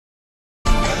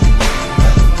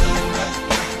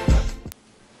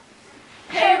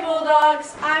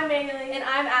Bulldogs, I'm Bailey. And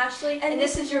I'm Ashley. And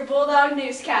this is your Bulldog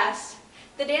Newscast.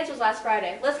 The dance was last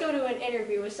Friday. Let's go to an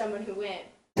interview with someone who went.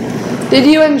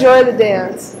 Did you enjoy the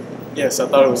dance? Yes, I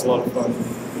thought it was a lot of fun.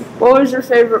 What was your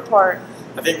favorite part?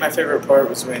 I think my favorite part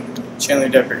was when Chandler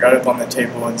Decker got up on the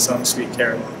table and sung Sweet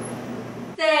Caroline.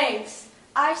 Thanks.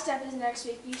 I-STEP is next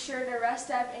week. Be sure to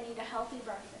rest up and eat a healthy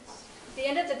breakfast. The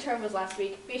end of the term was last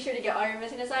week. Be sure to get all your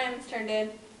missing assignments turned in.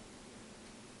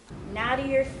 Now to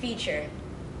your feature.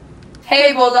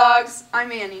 Hey Bulldogs,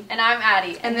 I'm Annie. And I'm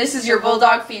Addie. And this is your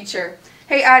Bulldog feature.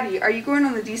 Hey Addie, are you going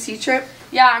on the DC trip?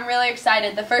 Yeah, I'm really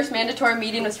excited. The first mandatory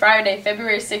meeting was Friday,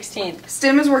 February 16th.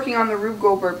 STEM is working on the Rube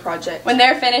Goldberg project. When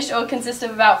they're finished, it will consist of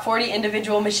about 40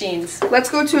 individual machines. Let's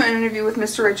go to an interview with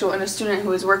Mr. Rachel and a student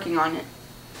who is working on it.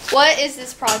 What is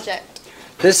this project?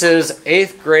 This is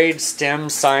 8th grade STEM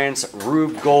Science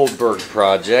Rube Goldberg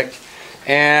project,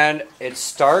 and it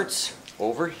starts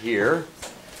over here,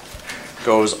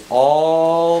 goes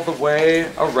all the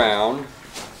way around,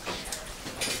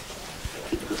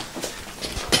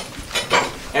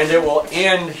 and it will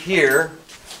end here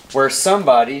where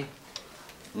somebody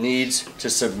needs to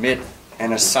submit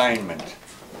an assignment.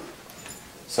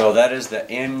 So that is the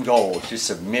end goal, to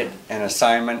submit an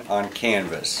assignment on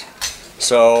Canvas.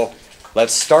 So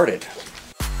let's start it.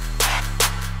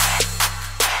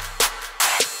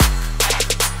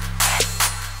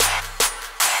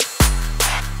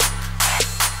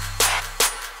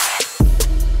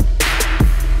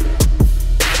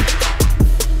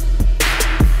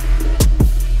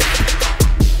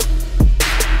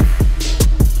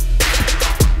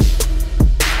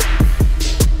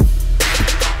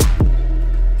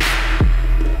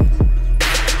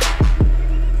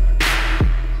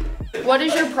 What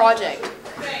is your project?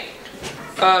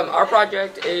 Our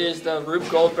project is the Rube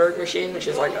Goldberg machine, which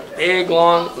is like a big,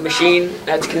 long machine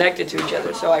that's connected to each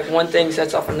other. So like one thing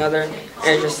sets off another, and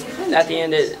it just, at the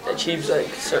end, it achieves a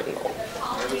certain goal.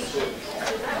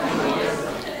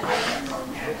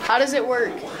 How does it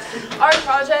work? Our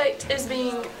project is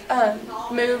being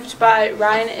moved by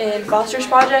Ryan and Foster's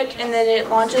project, and then it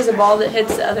launches a ball that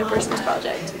hits the other person's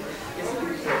project.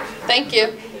 Thank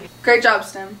you. Great job,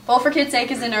 STEM. Bowl for Kids'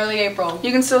 Sake is in early April.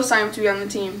 You can still sign up to be on the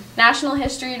team. National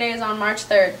History Day is on March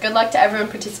 3rd. Good luck to everyone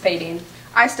participating.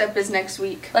 I-STEP is next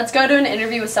week. Let's go to an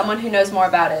interview with someone who knows more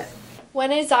about it.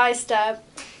 When is I-STEP?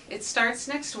 It starts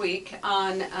next week.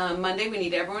 On Monday, we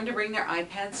need everyone to bring their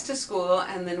iPads to school,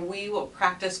 and then we will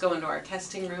practice going to our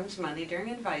testing rooms Monday during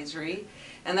advisory,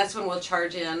 and that's when we'll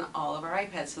charge in all of our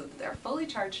iPads so that they're fully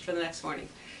charged for the next morning.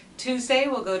 Tuesday,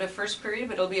 we'll go to first period,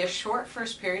 but it'll be a short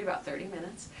first period, about 30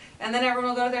 minutes, and then everyone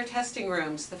will go to their testing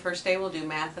rooms. The first day, we'll do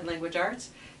math and language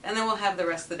arts, and then we'll have the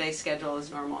rest of the day schedule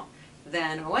as normal.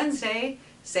 Then Wednesday,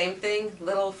 same thing,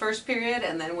 little first period,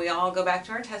 and then we all go back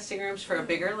to our testing rooms for a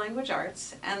bigger language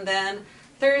arts. And then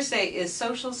Thursday is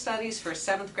social studies for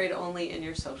 7th grade only in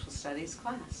your social studies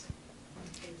class.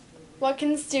 What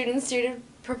can students do to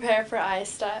prepare for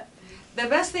I-STEP? The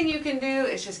best thing you can do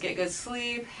is just get good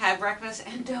sleep, have breakfast,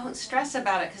 and don't stress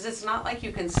about it, because it's not like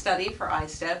you can study for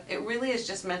I-STEP. It really is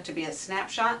just meant to be a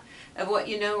snapshot of what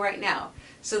you know right now.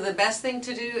 So the best thing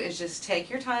to do is just take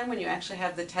your time when you actually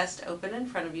have the test open in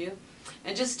front of you,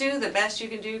 and just do the best you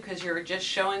can do, because you're just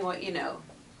showing what you know.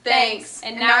 Thanks.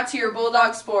 And now to your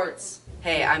Bulldog Sports.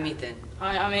 Hey, I'm Ethan.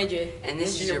 Hi, I'm AJ. And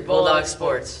this is your Bulldog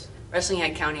Sports. Wrestling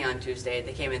had county on Tuesday.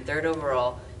 They came in 3rd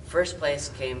overall. First place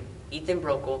came Ethan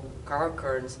Brokel, Carl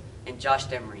Kearns, and Josh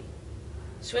Demery.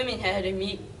 Swimming had a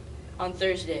meet on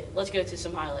Thursday. Let's go to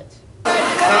some highlights.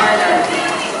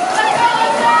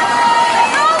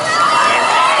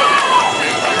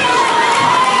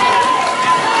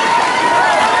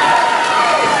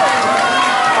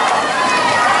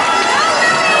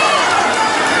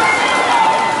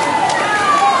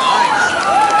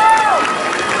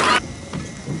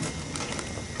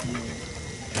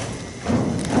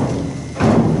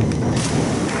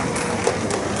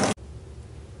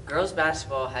 Girls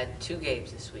basketball had 2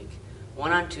 games this week.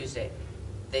 One on Tuesday.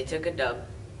 They took a dub.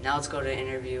 Now let's go to an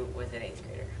interview with an 8th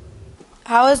grader.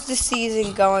 How is the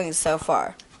season going so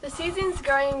far? The season's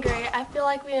going great. I feel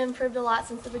like we improved a lot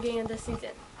since the beginning of the season.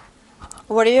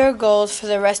 What are your goals for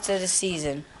the rest of the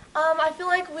season? I feel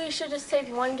like we should just take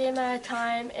one game at a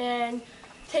time and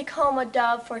take home a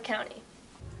dub for county.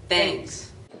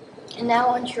 Thanks. And now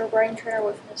on to your brain trainer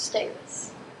with Miss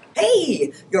Davis.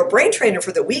 Hey, your brain trainer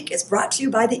for the week is brought to you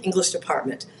by the English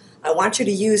department. I want you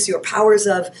to use your powers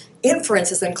of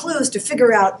inferences and clues to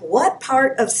figure out what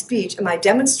part of speech am I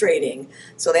demonstrating.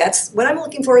 So that's what I'm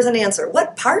looking for as an answer.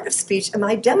 What part of speech am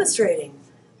I demonstrating?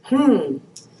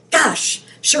 Gosh,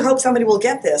 sure hope somebody will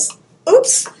get this.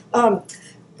 Oops.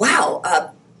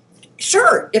 Wow.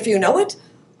 Sure, if you know it.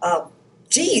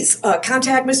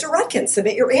 Contact Mr. Rudkin.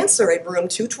 Submit your answer in room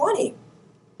 220.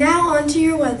 Now on to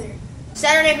your weather.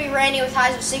 Saturday will be rainy with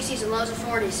highs of 60s and lows of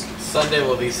 40s. Sunday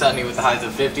will be sunny with highs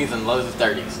of 50s and lows of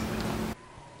 30s.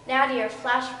 Now to your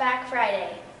Flashback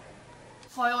Friday.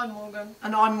 Hi, I'm Morgan.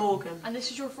 And I'm Morgan. And this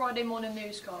is your Friday morning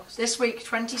newscast. This week,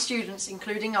 20 students,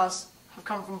 including us, have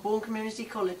come from Bourne Community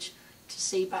College to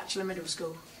see Batchelor Middle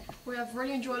School. We have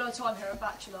really enjoyed our time here at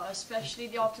Batchelor, especially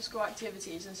the after-school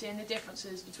activities and seeing the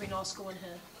differences between our school and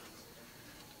here.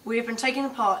 We have been taking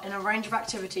part in a range of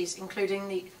activities,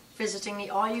 including visiting the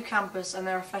RU campus and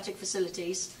their athletic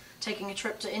facilities, taking a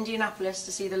trip to Indianapolis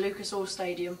to see the Lucas Oil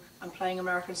Stadium, and playing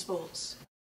American sports.